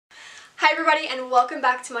Hi everybody and welcome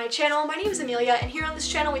back to my channel. My name is Amelia and here on this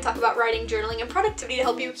channel we talk about writing, journaling, and productivity to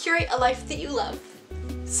help you curate a life that you love.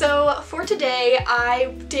 So for today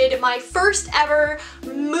I did my first ever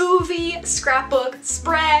movie scrapbook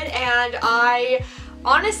spread and I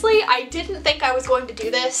didn't think I was going to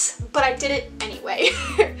do this, but I did it anyway.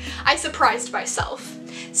 I surprised myself.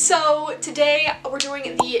 So today we're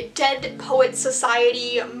doing the Dead Poets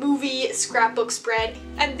Society movie scrapbook spread,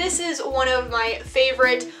 and this is one of my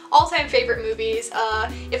all-time favorite movies.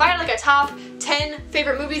 If I had like a top 10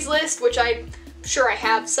 favorite movies list, which I'm sure I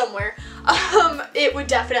have somewhere, it would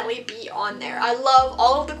definitely be on there. I love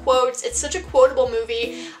all of the quotes. It's such a quotable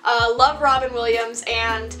movie. Love Robin Williams,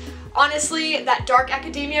 and honestly, that dark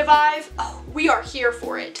academia vibe, oh, we are here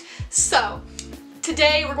for it. So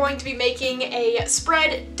today we're going to be making a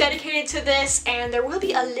spread dedicated to this, and there will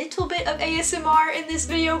be a little bit of ASMR in this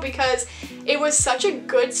video because it was such a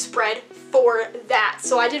good spread for that.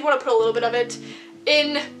 So I did want to put a little bit of it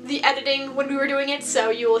in the editing when we were doing it,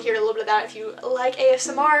 so you will hear a little bit of that if you like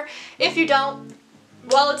ASMR. If you don't,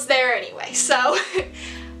 well, it's there anyway. So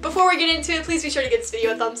before we get into it, please be sure to give this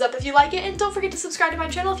video a thumbs up if you like it, and don't forget to subscribe to my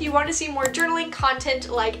channel if you want to see more journaling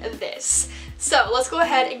content like this. So let's go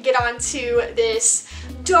ahead and get on to this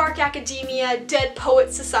Dark Academia Dead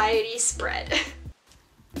Poets Society spread.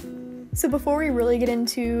 So before we really get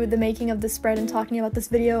into the making of the spread and talking about this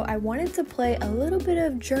video, I wanted to play a little bit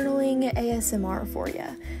of journaling ASMR for you.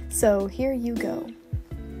 So here you go.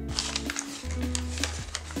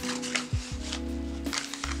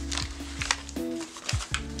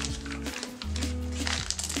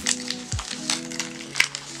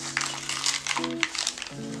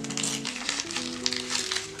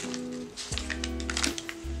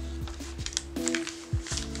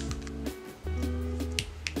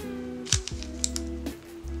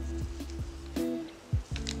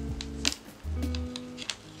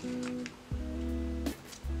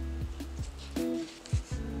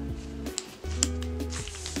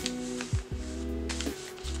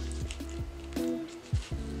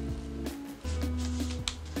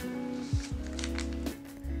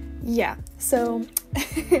 Yeah, so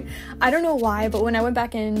I don't know why, but when I went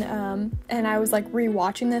back in and I was like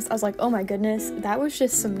rewatching this, I was like, oh my goodness, that was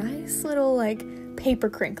just some nice little like paper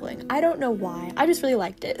crinkling. I don't know why, I just really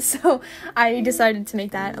liked it. So I decided to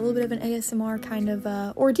make that a little bit of an ASMR kind of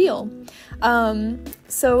ordeal.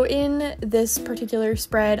 So in this particular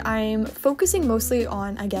spread, I'm focusing mostly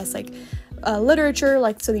on, I guess, like literature,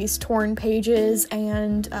 like so these torn pages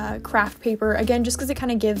and craft paper, again just because it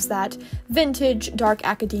kind of gives that vintage dark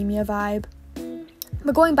academia vibe.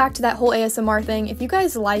 But going back to that whole ASMR thing, if you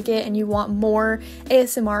guys like it and you want more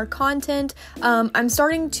ASMR content, I'm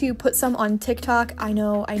starting to put some on TikTok. I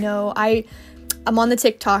know, I'm on the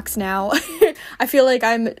TikToks now. I feel like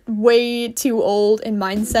I'm way too old in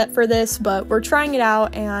mindset for this, but we're trying it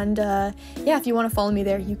out, and yeah, if you want to follow me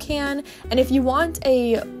there, you can. And if you want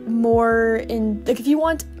if you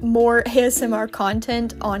want more ASMR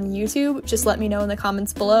content on YouTube, just let me know in the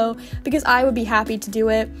comments below, because I would be happy to do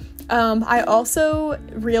it. I also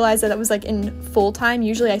realized that was like in full time.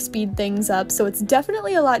 Usually I speed things up, so it's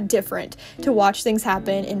definitely a lot different to watch things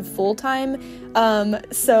happen in full time.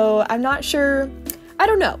 So I'm not sure. I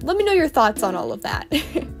don't know. Let me know your thoughts on all of that.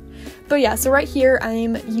 But yeah, so right here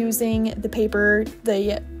I'm using the paper,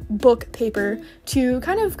 the book paper, to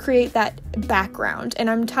kind of create that background, and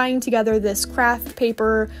I'm tying together this craft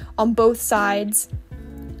paper on both sides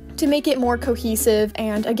to make it more cohesive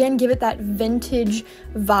and again give it that vintage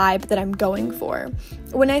vibe that I'm going for.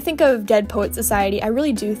 When I think of Dead Poets Society, I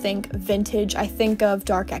really do think vintage. I think of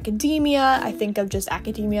dark academia, I think of just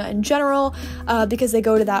academia in general, because they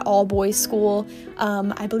go to that all-boys school.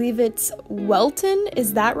 I believe it's Welton,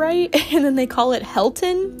 is that right? And then they call it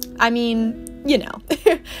Helton. I mean, you know.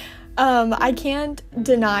 I can't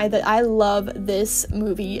deny that I love this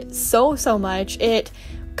movie so much. It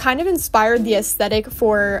kind of inspired the aesthetic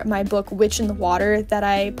for my book Witch in the Water that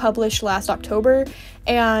I published last October,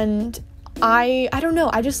 and I don't know,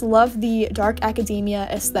 I just love the dark academia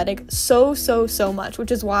aesthetic so much,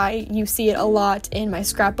 which is why you see it a lot in my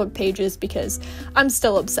scrapbook pages, because I'm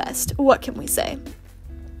still obsessed. What can we say?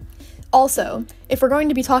 Also, if we're going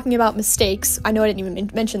to be talking about mistakes, I know I didn't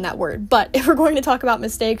even mention that word, but if we're going to talk about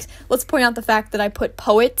mistakes, let's point out the fact that I put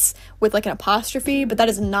poets with like an apostrophe, but that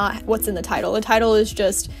is not what's in the title. The title is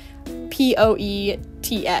just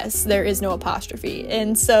Poets. There is no apostrophe,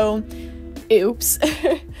 and so oops.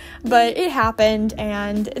 But it happened,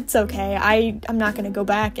 and it's okay. I'm not gonna go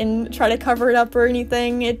back and try to cover it up or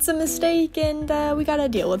anything. It's a mistake, and we gotta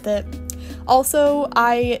deal with it. Also,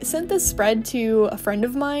 I sent this spread to a friend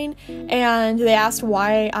of mine, and they asked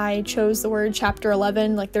why I chose the word chapter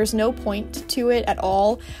 11. Like, there's no point to it at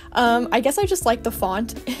all. I guess I just liked the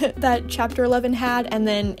font that chapter 11 had, and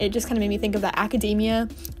then it just kind of made me think of that academia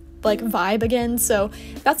like vibe again, so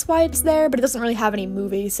that's why it's there, but it doesn't really have any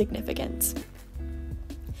movie significance.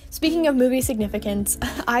 Speaking of movie significance,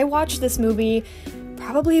 I watched this movie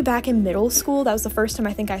probably back in middle school. That was the first time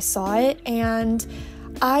I think I saw it, and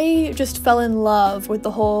I just fell in love with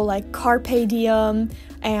the whole like carpe diem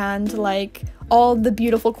and like all the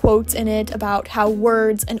beautiful quotes in it about how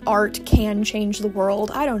words and art can change the world.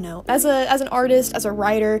 I don't know. As an artist, as a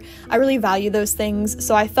writer, I really value those things,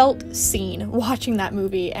 so I felt seen watching that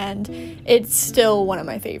movie, and it's still one of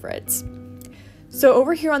my favorites. So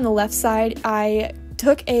over here on the left side, I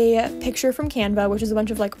took a picture from Canva, which is a bunch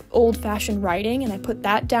of like old-fashioned writing, and I put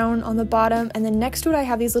that down on the bottom, and then next to it I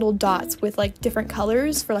have these little dots with like different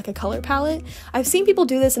colors for like a color palette. I've seen people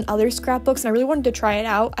do this in other scrapbooks, and I really wanted to try it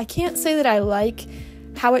out. I can't say that I like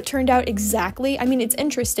how it turned out exactly. I mean, it's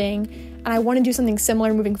interesting, and I want to do something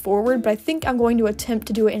similar moving forward, but I think I'm going to attempt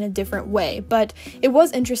to do it in a different way. But it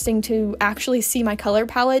was interesting to actually see my color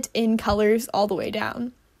palette in colors all the way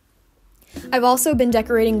down. I've also been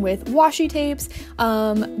decorating with washi tapes,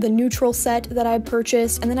 the neutral set that I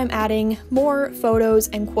purchased, and then I'm adding more photos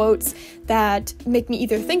and quotes that make me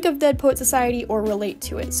either think of Dead Poets Society or relate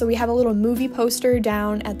to it. So we have a little movie poster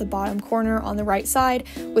down at the bottom corner on the right side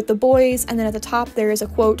with the boys, and then at the top there is a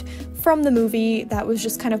quote from the movie that was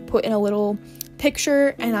just kind of put in a little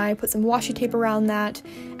picture, and I put some washi tape around that.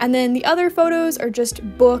 And then the other photos are just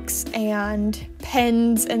books and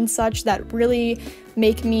pens and such that really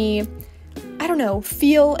make me, I don't know,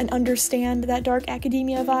 feel and understand that dark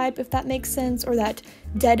academia vibe, if that makes sense, or that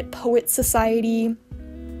Dead Poets Society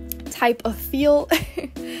type of feel.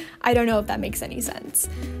 I don't know if that makes any sense.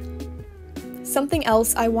 Something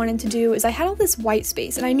else I wanted to do is I had all this white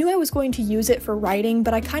space, and I knew I was going to use it for writing,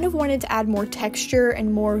 but I kind of wanted to add more texture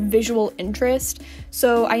and more visual interest,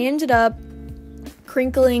 so I ended up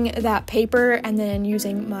crinkling that paper and then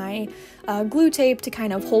using my glue tape to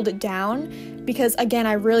kind of hold it down, because again,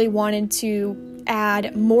 I really wanted to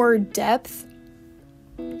add more depth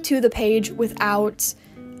to the page without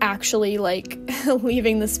actually like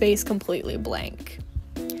leaving the space completely blank.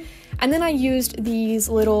 And then I used these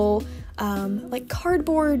little like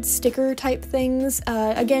cardboard sticker type things,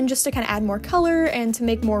 again, just to kind of add more color and to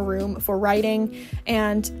make more room for writing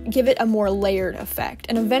and give it a more layered effect.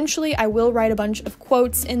 And eventually I will write a bunch of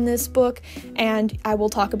quotes in this book, and I will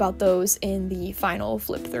talk about those in the final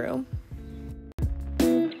flip through.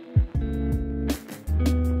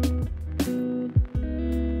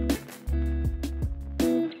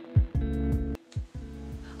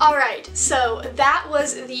 Alright, so that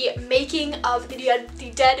was the making of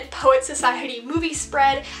the Dead Poets Society movie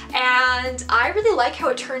spread, and I really like how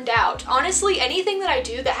it turned out. Honestly, anything that I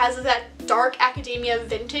do that has that dark academia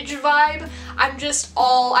vintage vibe,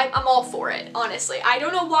 I'm all for it, honestly. I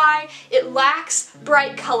don't know why, it lacks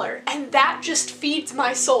bright color, and that just feeds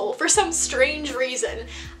my soul for some strange reason.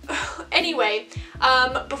 Anyway,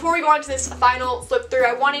 before we go on to this final flip through,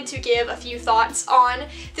 I wanted to give a few thoughts on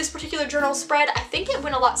this particular journal spread. I think it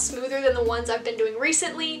went a lot smoother than the ones I've been doing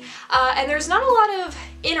recently, and there's not a lot of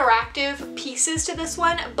interactive pieces to this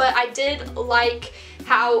one, but I did like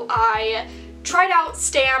how I tried out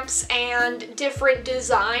stamps and different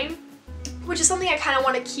design, which is something I kind of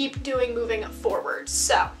want to keep doing moving forward.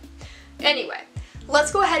 So, anyway.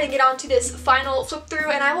 Let's go ahead and get on to this final flip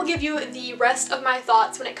through, and I will give you the rest of my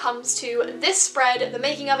thoughts when it comes to this spread, the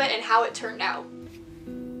making of it, and how it turned out.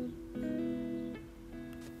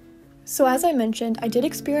 So as I mentioned, I did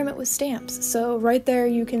experiment with stamps. So right there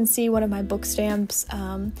you can see one of my book stamps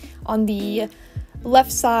on the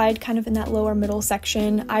left side, kind of in that lower middle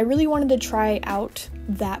section. I really wanted to try out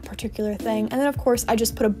that particular thing, and then of course I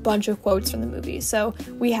just put a bunch of quotes from the movie. So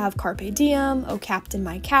we have carpe diem, oh captain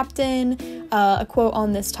my captain, a quote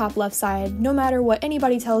on this top left side, no matter what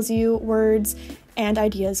anybody tells you, words and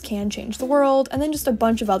ideas can change the world, and then just a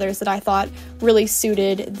bunch of others that I thought really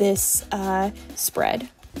suited this spread.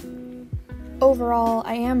 Overall,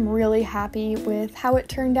 I am really happy with how it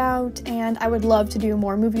turned out, and I would love to do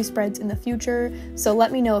more movie spreads in the future, so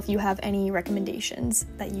let me know if you have any recommendations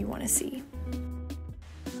that you want to see.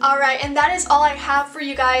 Alright, and that is all I have for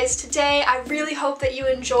you guys today. I really hope that you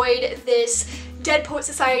enjoyed this Dead Poets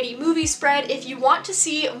Society movie spread. If you want to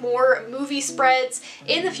see more movie spreads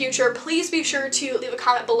in the future, please be sure to leave a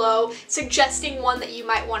comment below suggesting one that you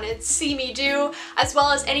might want to see me do, as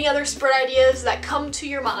well as any other spread ideas that come to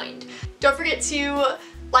your mind. Don't forget to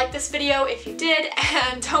like this video if you did,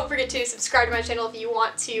 and don't forget to subscribe to my channel if you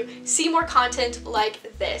want to see more content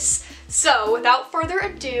like this. So without further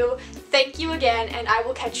ado, thank you again, and I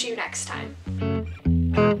will catch you next time.